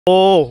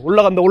오,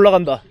 올라간다,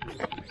 올라간다.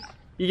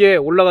 이게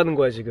올라가는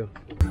거야, 지금.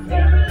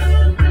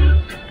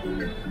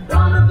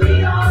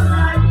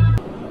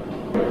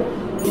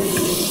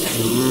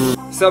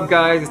 What's up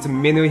guys, it's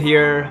Minu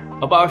here.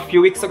 About a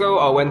few weeks ago,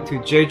 I went to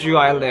Jeju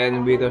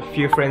Island with a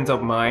few friends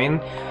of mine.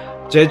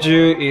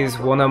 Jeju is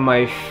one of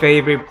my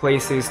favorite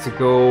places to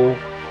go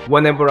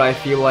whenever I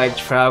feel like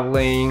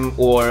traveling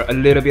or a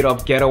little bit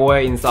of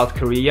getaway in South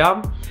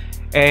Korea.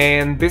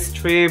 And this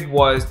trip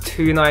was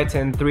 2 nights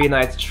and 3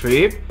 nights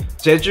trip.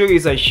 Jeju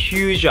is a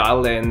huge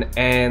island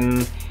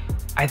and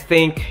I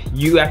think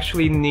you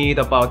actually need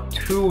about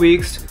 2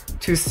 weeks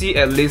to see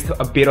at least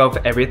a bit of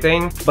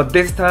everything. But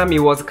this time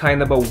it was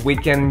kind of a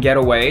weekend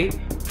getaway,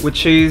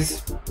 which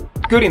is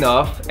good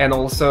enough, and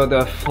also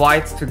the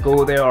flights to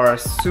go there are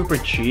super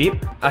cheap.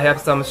 I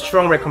have some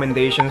strong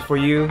recommendations for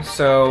you,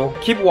 so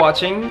keep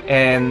watching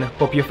and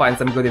hope you find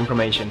some good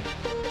information.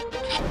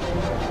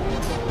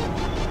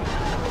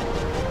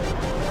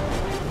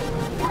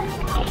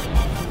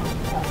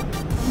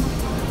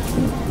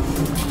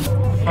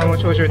 How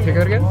much was your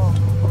ticket again?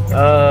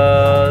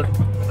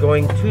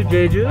 Going to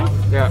Jeju,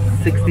 Yeah.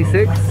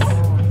 66.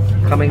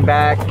 Coming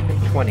back,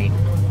 20.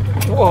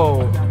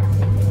 Whoa.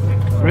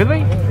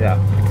 Really? Yeah.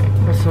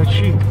 That's so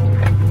cheap.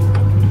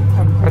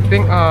 I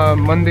think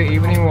Monday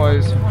evening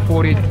was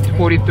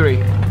 43.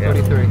 Yeah.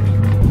 43.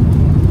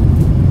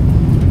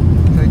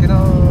 Take it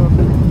off.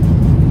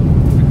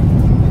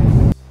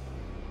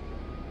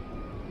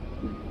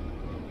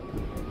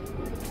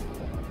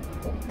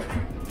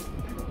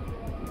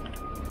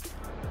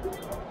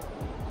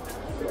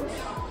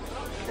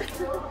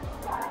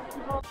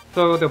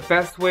 So the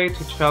best way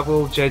to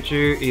travel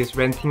Jeju is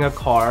renting a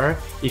car.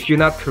 If you're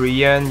not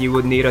Korean, you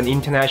would need an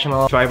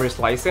international driver's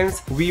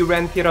license. We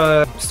rented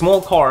a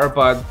small car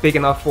but big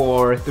enough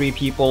for 3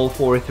 people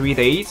for 3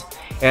 days,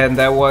 and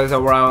that was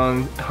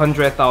around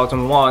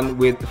 100,000 won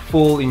with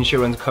full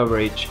insurance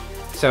coverage.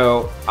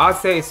 So I'd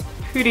say it's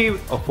pretty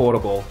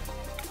affordable.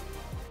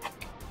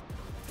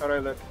 How do I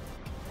look?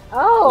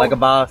 Oh! Like a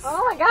boss.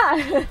 Oh my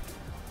god!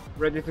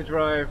 Ready to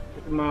drive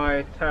with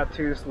my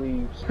tattoo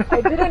sleeves.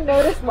 I didn't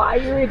notice why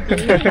you were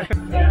doing it.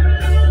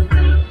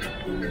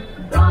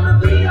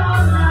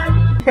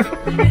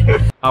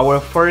 Our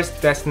first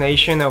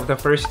destination of the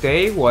first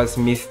day was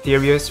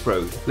Mysterious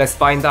Road. Let's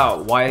find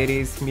out why it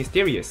is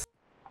mysterious.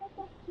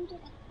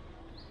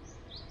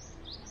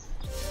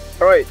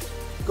 Alright,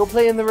 go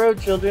play in the road,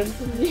 children.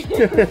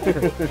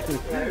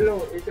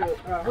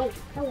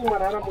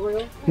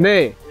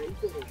 네.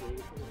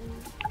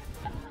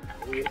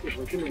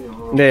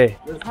 네.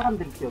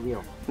 사람들이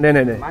기억이요.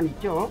 네네네. 많이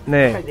있죠?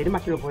 네.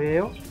 내리막길로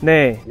보여요?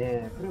 네.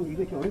 네. 그럼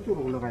이것이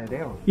오른쪽으로 올라가야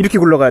돼요. 이렇게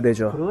굴러가야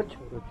되죠. 그렇죠,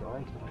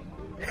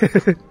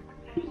 그렇죠.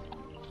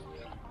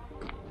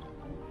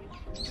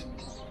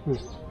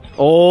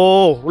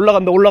 오,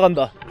 올라간다,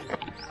 올라간다.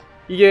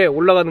 이게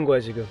올라가는 거야,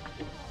 지금.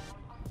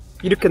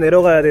 이렇게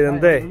내려가야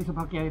되는데. 여기서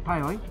밖에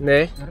봐요.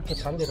 네.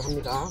 이렇게 반대로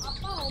합니다.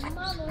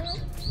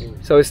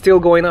 So it's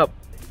still going up.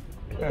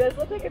 It does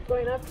look like it's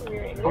going up from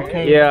your angle.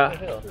 Okay. Yeah.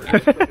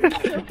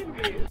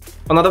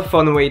 Another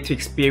fun way to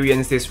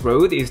experience this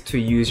road is to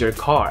use your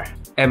car.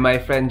 And my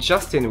friend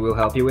Justin will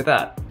help you with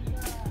that.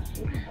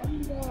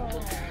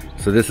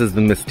 So this is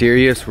the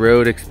mysterious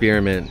road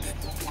experiment.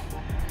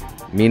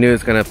 Minu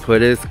is gonna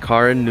put his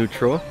car in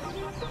neutral,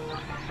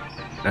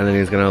 and then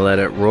he's gonna let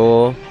it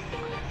roll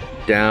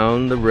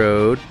down the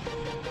road.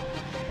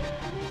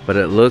 But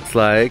it looks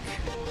like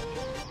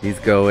he's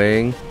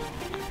going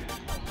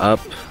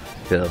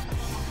uphill.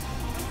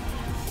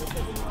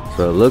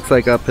 So it looks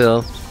like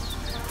uphill,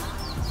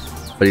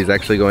 but he's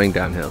actually going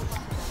downhill.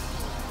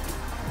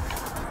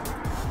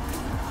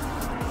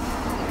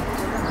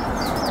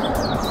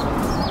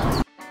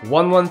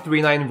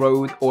 (1139)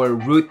 road, or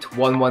Route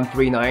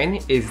 1139,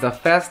 is the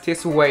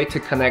fastest way to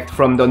connect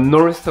from the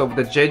north of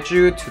the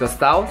Jeju to the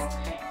south,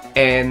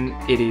 and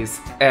it is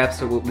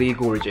absolutely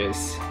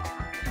gorgeous.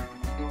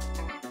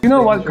 You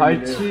know what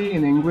galchi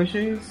in English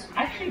is?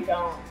 I actually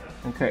don't.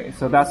 Okay,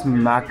 so that's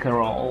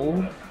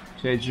mackerel.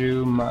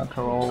 Jeju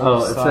mackerel.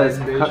 Oh, it says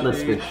side cutlass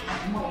dish. fish.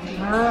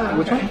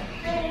 Which one?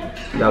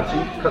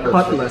 Cutlass.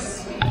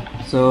 Cutlass.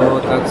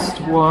 So that's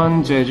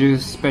one Jeju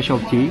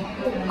specialty,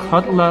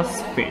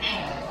 cutlass fish.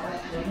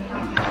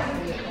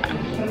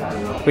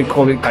 We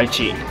call it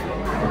galchi.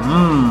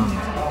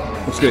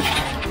 It's good.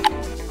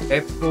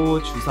 Epo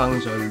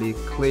Jusangjoli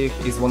Cliff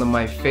is one of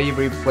my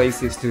favorite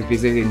places to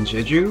visit in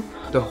Jeju.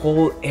 The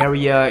whole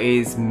area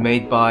is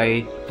made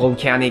by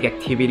volcanic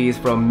activities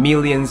from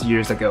millions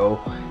years ago,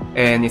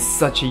 and it's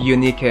such a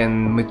unique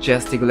and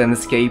majestic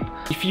landscape.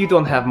 If you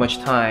don't have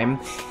much time,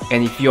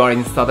 and if you are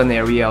in southern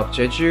area of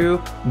Jeju,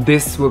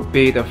 this would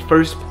be the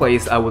first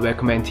place I would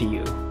recommend to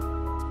you.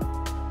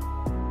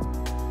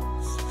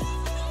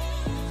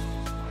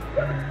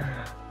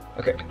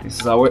 Okay, this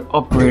is our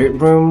upgraded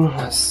room.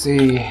 Let's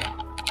see.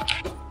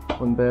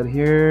 One bed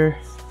here.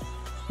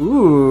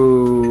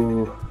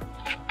 Ooh.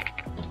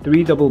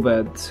 3 double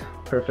beds.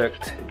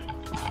 Perfect.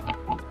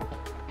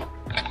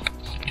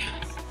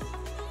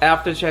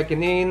 After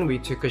checking in, we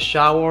took a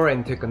shower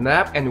and took a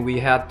nap, and we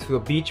head to a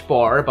beach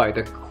bar by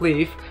the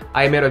cliff.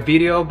 I made a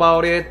video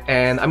about it,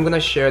 and I'm gonna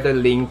share the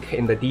link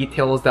in the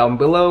details down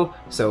below,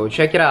 so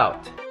check it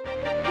out.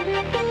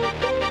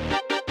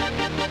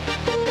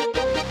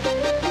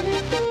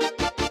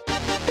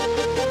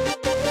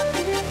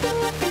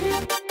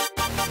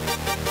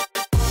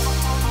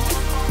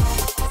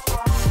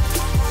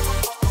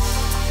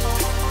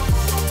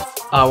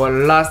 Our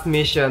last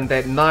mission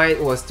that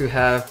night was to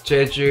have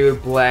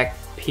Jeju Black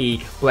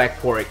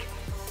Pork.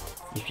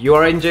 If you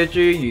are in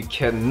Jeju, you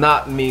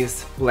cannot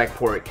miss black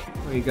pork.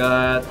 We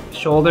got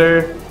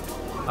shoulder,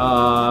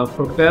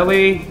 pork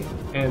belly,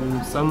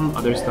 and some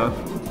other stuff,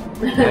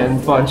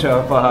 and bunch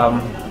of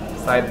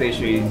side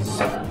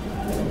dishes,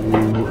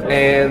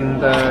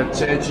 and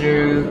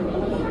Jeju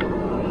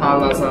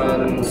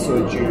Halasan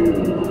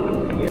soju.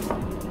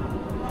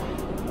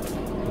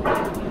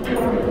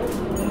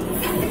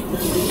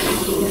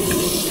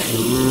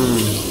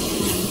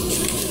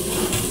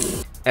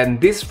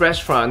 And this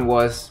restaurant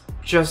was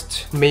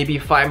just maybe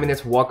 5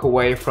 minutes walk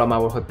away from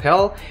our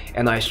hotel,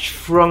 and I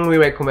strongly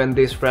recommend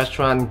this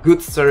restaurant.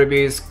 Good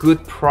service,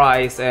 good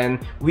price, and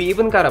we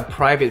even got a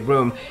private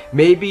room.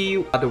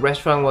 Maybe the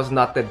restaurant was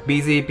not that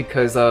busy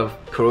because of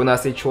Corona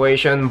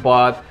situation,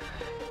 but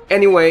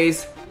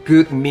anyways,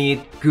 good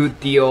meat, good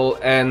deal,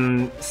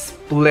 and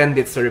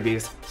splendid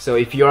service. So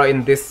if you are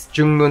in this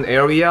Jungmun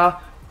area,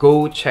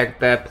 go check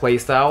that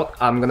place out.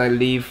 I'm gonna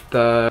leave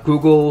the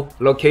Google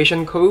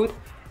location code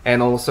and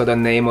also the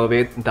name of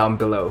it down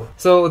below.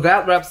 So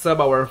that wraps up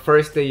our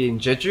first day in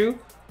Jeju,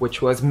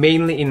 which was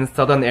mainly in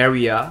southern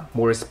area,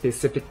 more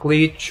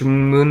specifically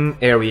Jungmun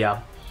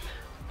area.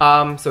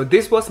 So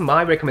this was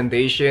my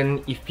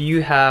recommendation. If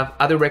you have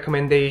other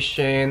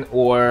recommendation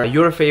or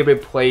your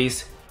favorite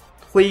place,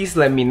 please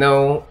let me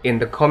know in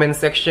the comment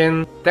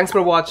section. Thanks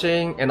for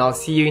watching, and I'll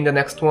see you in the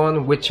next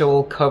one, which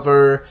will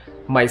cover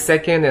my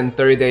second and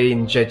third day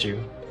in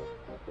Jeju.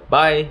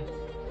 Bye!